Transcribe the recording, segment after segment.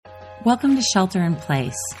Welcome to Shelter in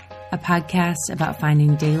Place, a podcast about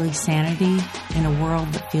finding daily sanity in a world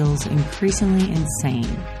that feels increasingly insane.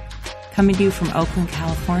 Coming to you from Oakland,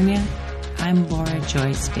 California, I'm Laura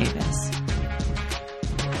Joyce Davis.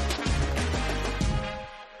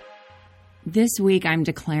 This week, I'm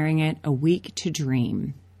declaring it a week to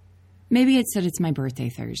dream. Maybe it's that it's my birthday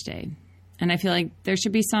Thursday, and I feel like there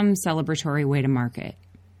should be some celebratory way to mark it.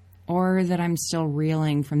 Or that I'm still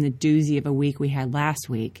reeling from the doozy of a week we had last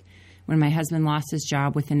week, when my husband lost his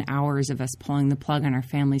job within hours of us pulling the plug on our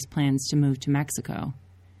family's plans to move to Mexico.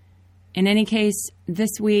 In any case, this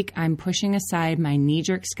week I'm pushing aside my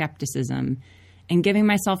knee-jerk skepticism and giving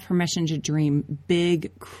myself permission to dream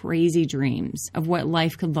big, crazy dreams of what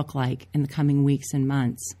life could look like in the coming weeks and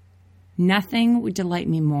months. Nothing would delight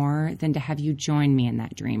me more than to have you join me in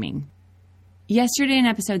that dreaming. Yesterday in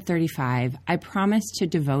episode 35, I promised to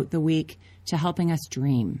devote the week to helping us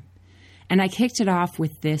dream. And I kicked it off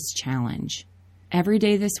with this challenge. Every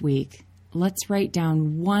day this week, let's write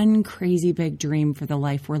down one crazy big dream for the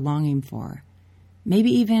life we're longing for. Maybe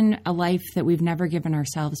even a life that we've never given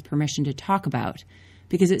ourselves permission to talk about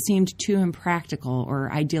because it seemed too impractical or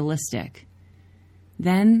idealistic.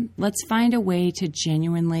 Then let's find a way to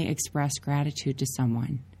genuinely express gratitude to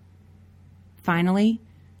someone. Finally,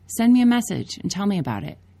 send me a message and tell me about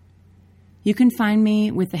it. You can find me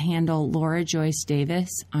with the handle Laura Joyce Davis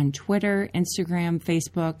on Twitter, Instagram,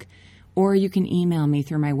 Facebook, or you can email me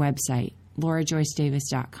through my website,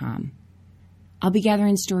 laurajoycedavis.com. I'll be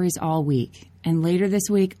gathering stories all week, and later this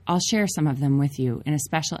week, I'll share some of them with you in a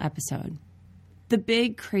special episode. The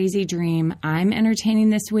big, crazy dream I'm entertaining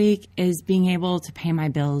this week is being able to pay my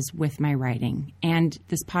bills with my writing, and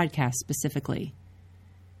this podcast specifically.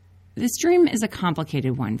 This dream is a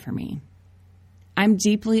complicated one for me. I'm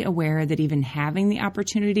deeply aware that even having the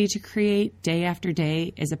opportunity to create day after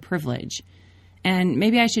day is a privilege. And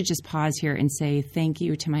maybe I should just pause here and say thank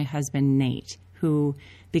you to my husband, Nate, who,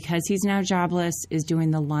 because he's now jobless, is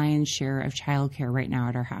doing the lion's share of childcare right now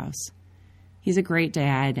at our house. He's a great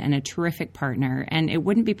dad and a terrific partner, and it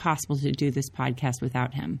wouldn't be possible to do this podcast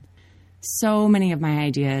without him. So many of my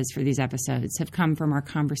ideas for these episodes have come from our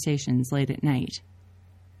conversations late at night.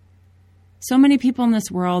 So many people in this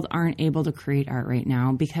world aren't able to create art right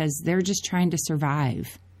now because they're just trying to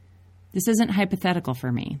survive. This isn't hypothetical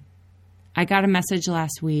for me. I got a message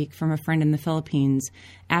last week from a friend in the Philippines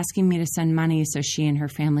asking me to send money so she and her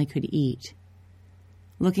family could eat.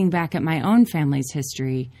 Looking back at my own family's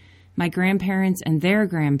history, my grandparents and their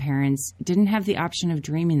grandparents didn't have the option of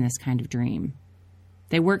dreaming this kind of dream.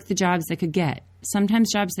 They worked the jobs they could get,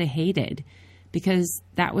 sometimes jobs they hated, because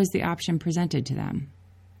that was the option presented to them.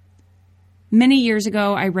 Many years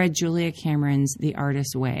ago, I read Julia Cameron's The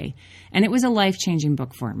Artist's Way, and it was a life-changing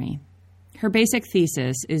book for me. Her basic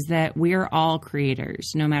thesis is that we are all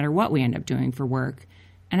creators, no matter what we end up doing for work,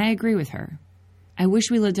 and I agree with her. I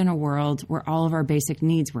wish we lived in a world where all of our basic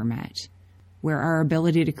needs were met, where our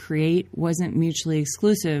ability to create wasn't mutually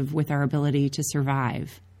exclusive with our ability to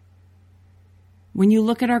survive. When you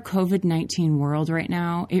look at our COVID-19 world right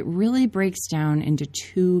now, it really breaks down into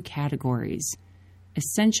two categories: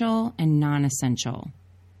 essential and non-essential.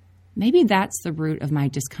 Maybe that's the root of my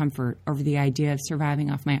discomfort over the idea of surviving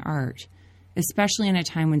off my art, especially in a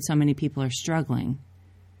time when so many people are struggling.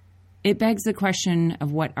 It begs the question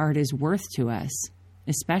of what art is worth to us,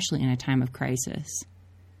 especially in a time of crisis.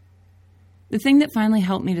 The thing that finally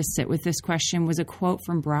helped me to sit with this question was a quote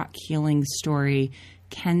from Brock Keeling's story,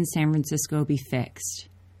 Can San Francisco Be Fixed?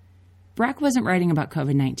 Brock wasn't writing about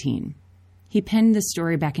COVID-19. He penned the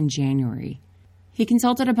story back in January. He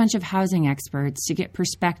consulted a bunch of housing experts to get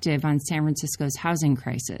perspective on San Francisco's housing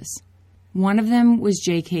crisis. One of them was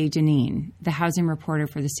J.K. Dineen, the housing reporter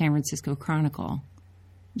for the San Francisco Chronicle.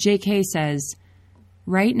 J.K. says,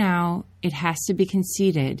 "Right now, it has to be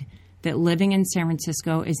conceded that living in San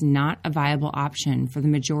Francisco is not a viable option for the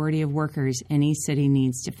majority of workers any city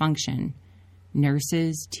needs to function.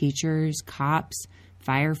 Nurses, teachers, cops,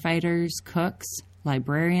 firefighters, cooks,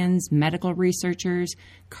 librarians, medical researchers,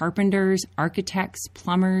 carpenters, architects,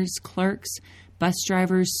 plumbers, clerks, bus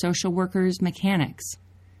drivers, social workers, mechanics.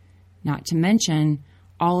 Not to mention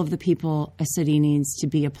all of the people a city needs to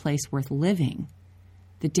be a place worth living.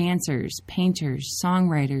 The dancers, painters,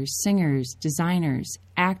 songwriters, singers, designers,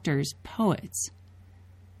 actors, poets."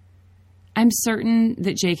 I'm certain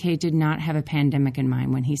that J.K. did not have a pandemic in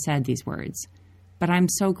mind when he said these words, but I'm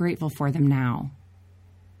so grateful for them now.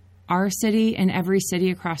 Our city and every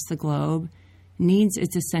city across the globe needs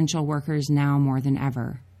its essential workers now more than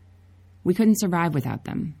ever. We couldn't survive without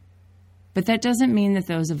them. But that doesn't mean that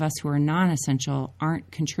those of us who are non-essential aren't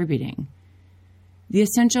contributing. The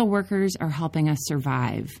essential workers are helping us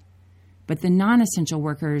survive. But the non-essential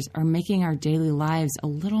workers are making our daily lives a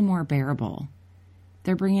little more bearable.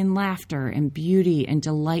 They're bringing laughter and beauty and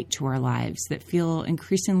delight to our lives that feel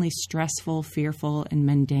increasingly stressful, fearful, and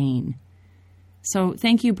mundane. So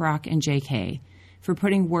thank you, Brock and JK, for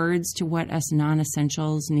putting words to what us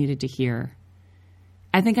non-essentials needed to hear.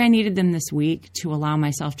 I think I needed them this week to allow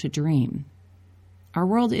myself to dream. Our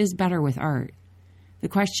world is better with art. The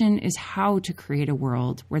question is how to create a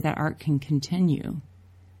world where that art can continue.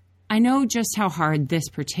 I know just how hard this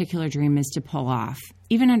particular dream is to pull off,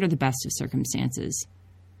 even under the best of circumstances.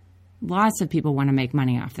 Lots of people want to make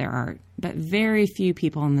money off their art, but very few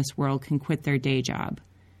people in this world can quit their day job.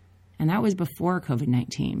 And that was before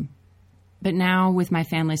COVID-19. But now, with my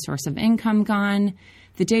family's source of income gone,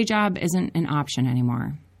 the day job isn't an option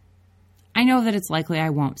anymore. I know that it's likely I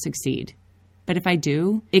won't succeed. But if I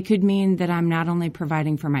do, it could mean that I'm not only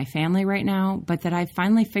providing for my family right now, but that I've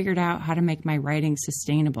finally figured out how to make my writing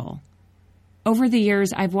sustainable. Over the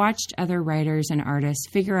years, I've watched other writers and artists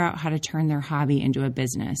figure out how to turn their hobby into a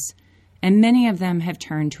business, and many of them have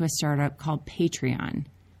turned to a startup called Patreon.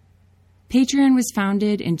 Patreon was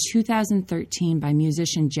founded in 2013 by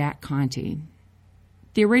musician Jack Conte.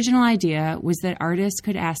 The original idea was that artists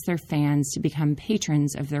could ask their fans to become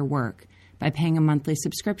patrons of their work by paying a monthly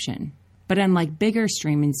subscription. But unlike bigger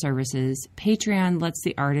streaming services, Patreon lets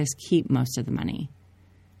the artist keep most of the money.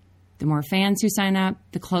 The more fans who sign up,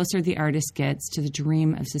 the closer the artist gets to the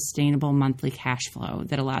dream of sustainable monthly cash flow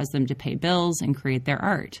that allows them to pay bills and create their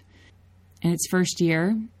art. In its first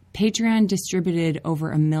year, Patreon distributed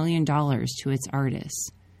over $1 million to its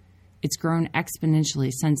artists. It's grown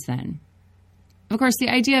exponentially since then. Of course, the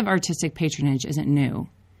idea of artistic patronage isn't new.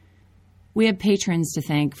 We have patrons to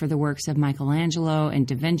thank for the works of Michelangelo and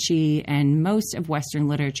Da Vinci and most of Western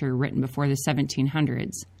literature written before the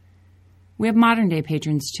 1700s. We have modern-day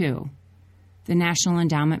patrons, too. The National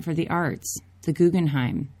Endowment for the Arts, the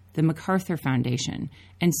Guggenheim, the MacArthur Foundation,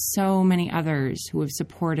 and so many others who have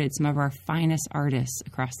supported some of our finest artists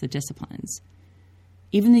across the disciplines.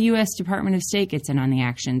 Even the U.S. Department of State gets in on the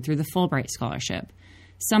action through the Fulbright Scholarship,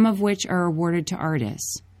 some of which are awarded to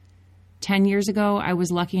artists. 10 years ago, I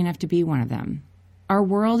was lucky enough to be one of them. Our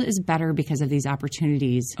world is better because of these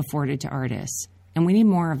opportunities afforded to artists, and we need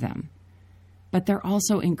more of them. But they're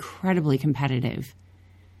also incredibly competitive.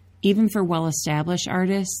 Even for well-established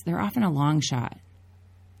artists, they're often a long shot.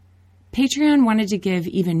 Patreon wanted to give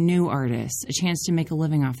even new artists a chance to make a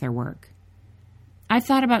living off their work. I've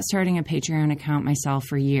thought about starting a Patreon account myself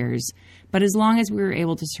for years, but as long as we were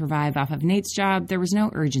able to survive off of Nate's job, there was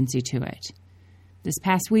no urgency to it. This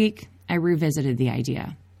past week, I revisited the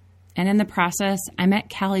idea. And in the process, I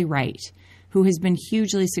met Callie Wright, who has been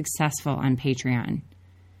hugely successful on Patreon.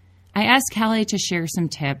 I asked Callie to share some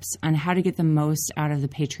tips on how to get the most out of the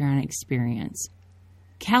Patreon experience.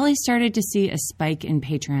 Callie started to see a spike in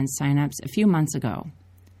Patreon signups a few months ago.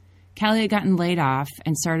 Callie had gotten laid off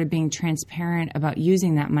and started being transparent about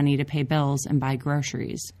using that money to pay bills and buy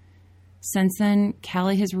groceries. Since then,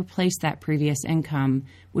 Callie has replaced that previous income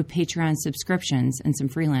with Patreon subscriptions and some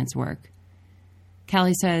freelance work.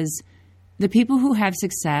 Callie says, "The people who have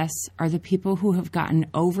success are the people who have gotten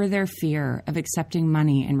over their fear of accepting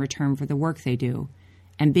money in return for the work they do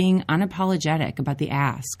and being unapologetic about the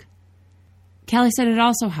ask." Callie said it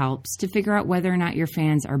also helps to figure out whether or not your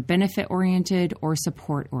fans are benefit-oriented or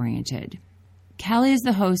support-oriented. Callie is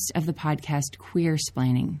the host of the podcast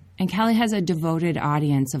Queersplaining, and Callie has a devoted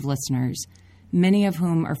audience of listeners, many of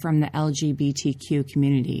whom are from the LGBTQ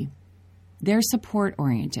community. They're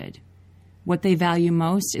support-oriented. What they value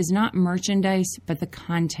most is not merchandise, but the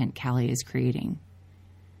content Callie is creating.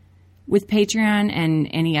 With Patreon and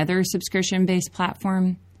any other subscription-based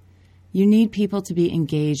platform, you need people to be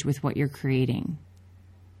engaged with what you're creating.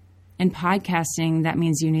 In podcasting, that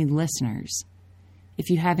means you need listeners. If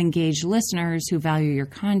you have engaged listeners who value your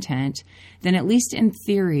content, then at least in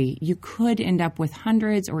theory, you could end up with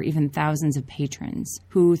hundreds or even thousands of patrons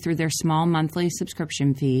who, through their small monthly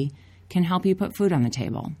subscription fee, can help you put food on the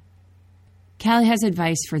table. Callie has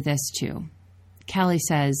advice for this too. Callie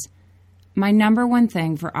says, "My number one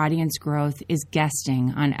thing for audience growth is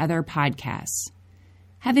guesting on other podcasts.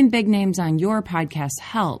 Having big names on your podcast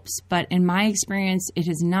helps, but in my experience, it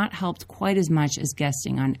has not helped quite as much as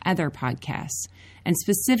guesting on other podcasts, and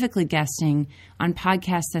specifically guesting on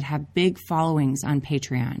podcasts that have big followings on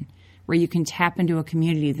Patreon, where you can tap into a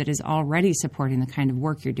community that is already supporting the kind of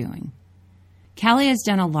work you're doing." Callie has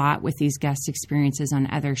done a lot with these guest experiences on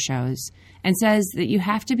other shows and says that you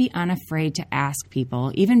have to be unafraid to ask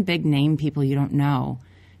people, even big name people you don't know,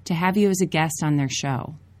 to have you as a guest on their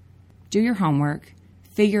show. Do your homework,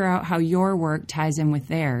 figure out how your work ties in with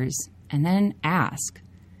theirs, and then ask.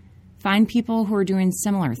 Find people who are doing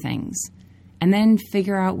similar things, and then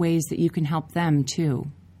figure out ways that you can help them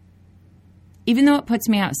too. Even though it puts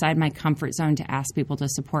me outside my comfort zone to ask people to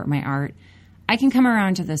support my art, I can come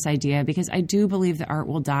around to this idea because I do believe that art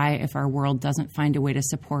will die if our world doesn't find a way to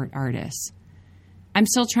support artists. I'm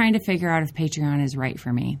still trying to figure out if Patreon is right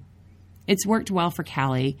for me. It's worked well for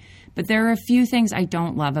Callie, but there are a few things I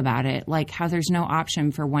don't love about it, like how there's no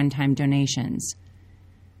option for one-time donations.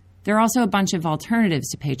 There are also a bunch of alternatives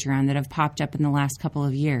to Patreon that have popped up in the last couple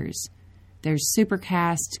of years. There's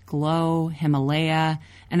Supercast, Glow, Himalaya,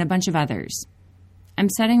 and a bunch of others. I'm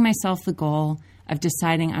setting myself the goal of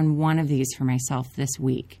deciding on one of these for myself this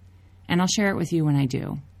week, and I'll share it with you when I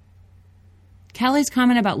do. Callie's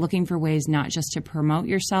comment about looking for ways not just to promote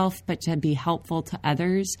yourself, but to be helpful to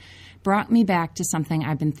others brought me back to something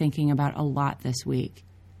I've been thinking about a lot this week.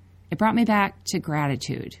 It brought me back to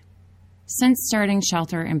gratitude. Since starting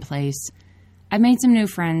Shelter in Place, I've made some new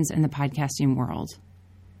friends in the podcasting world.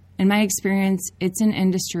 In my experience, it's an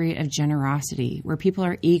industry of generosity where people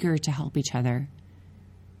are eager to help each other.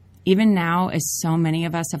 Even now, as so many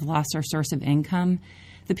of us have lost our source of income,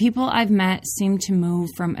 the people I've met seem to move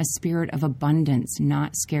from a spirit of abundance,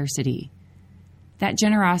 not scarcity. That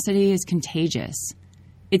generosity is contagious.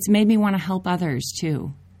 It's made me want to help others,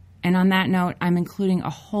 too. And on that note, I'm including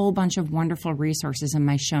a whole bunch of wonderful resources in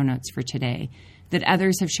my show notes for today that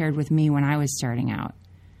others have shared with me when I was starting out.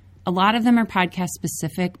 A lot of them are podcast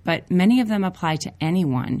specific, but many of them apply to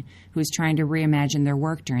anyone who's trying to reimagine their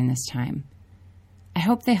work during this time. I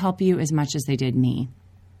hope they help you as much as they did me.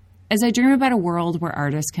 As I dream about a world where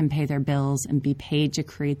artists can pay their bills and be paid to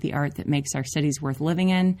create the art that makes our cities worth living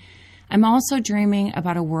in, I'm also dreaming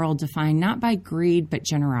about a world defined not by greed, but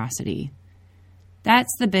generosity.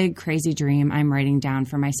 That's the big, crazy dream I'm writing down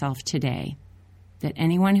for myself today, that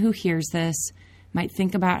anyone who hears this might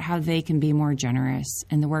think about how they can be more generous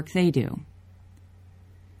in the work they do.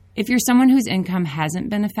 If you're someone whose income hasn't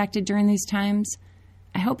been affected during these times,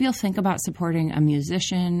 I hope you'll think about supporting a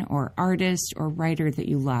musician or artist or writer that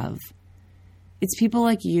you love. It's people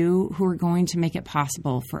like you who are going to make it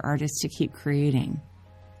possible for artists to keep creating.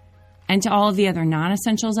 And to all of the other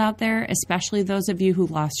non-essentials out there, especially those of you who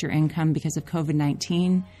lost your income because of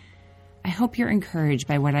COVID-19, I hope you're encouraged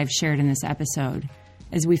by what I've shared in this episode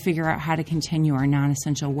as we figure out how to continue our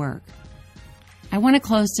non-essential work. I want to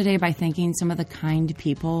close today by thanking some of the kind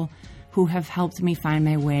people who have helped me find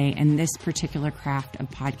my way in this particular craft of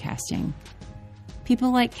podcasting.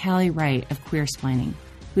 People like Callie Wright of Queersplaining,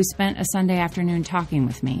 who spent a Sunday afternoon talking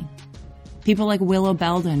with me. People like Willow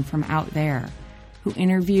Belden from Out There, who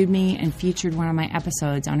interviewed me and featured one of my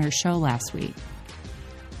episodes on her show last week.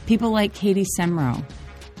 People like Katie Semro,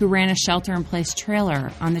 who ran a Shelter in Place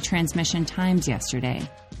trailer on the Transmission Times yesterday.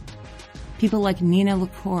 People like Nina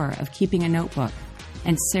LaCour of Keeping a Notebook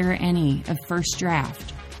and Sarah Ennie of First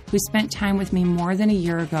Draft, who spent time with me more than a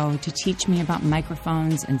year ago to teach me about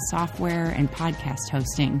microphones and software and podcast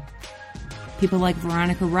hosting. People like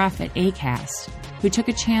Veronica Ruff at Acast, who took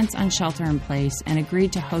a chance on Shelter in Place and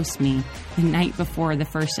agreed to host me the night before the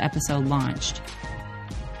first episode launched.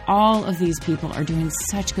 All of these people are doing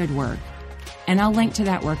such good work, and I'll link to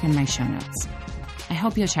that work in my show notes. I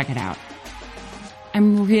hope you'll check it out.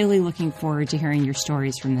 I'm really looking forward to hearing your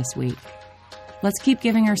stories from this week. Let's keep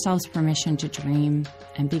giving ourselves permission to dream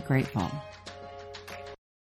and be grateful.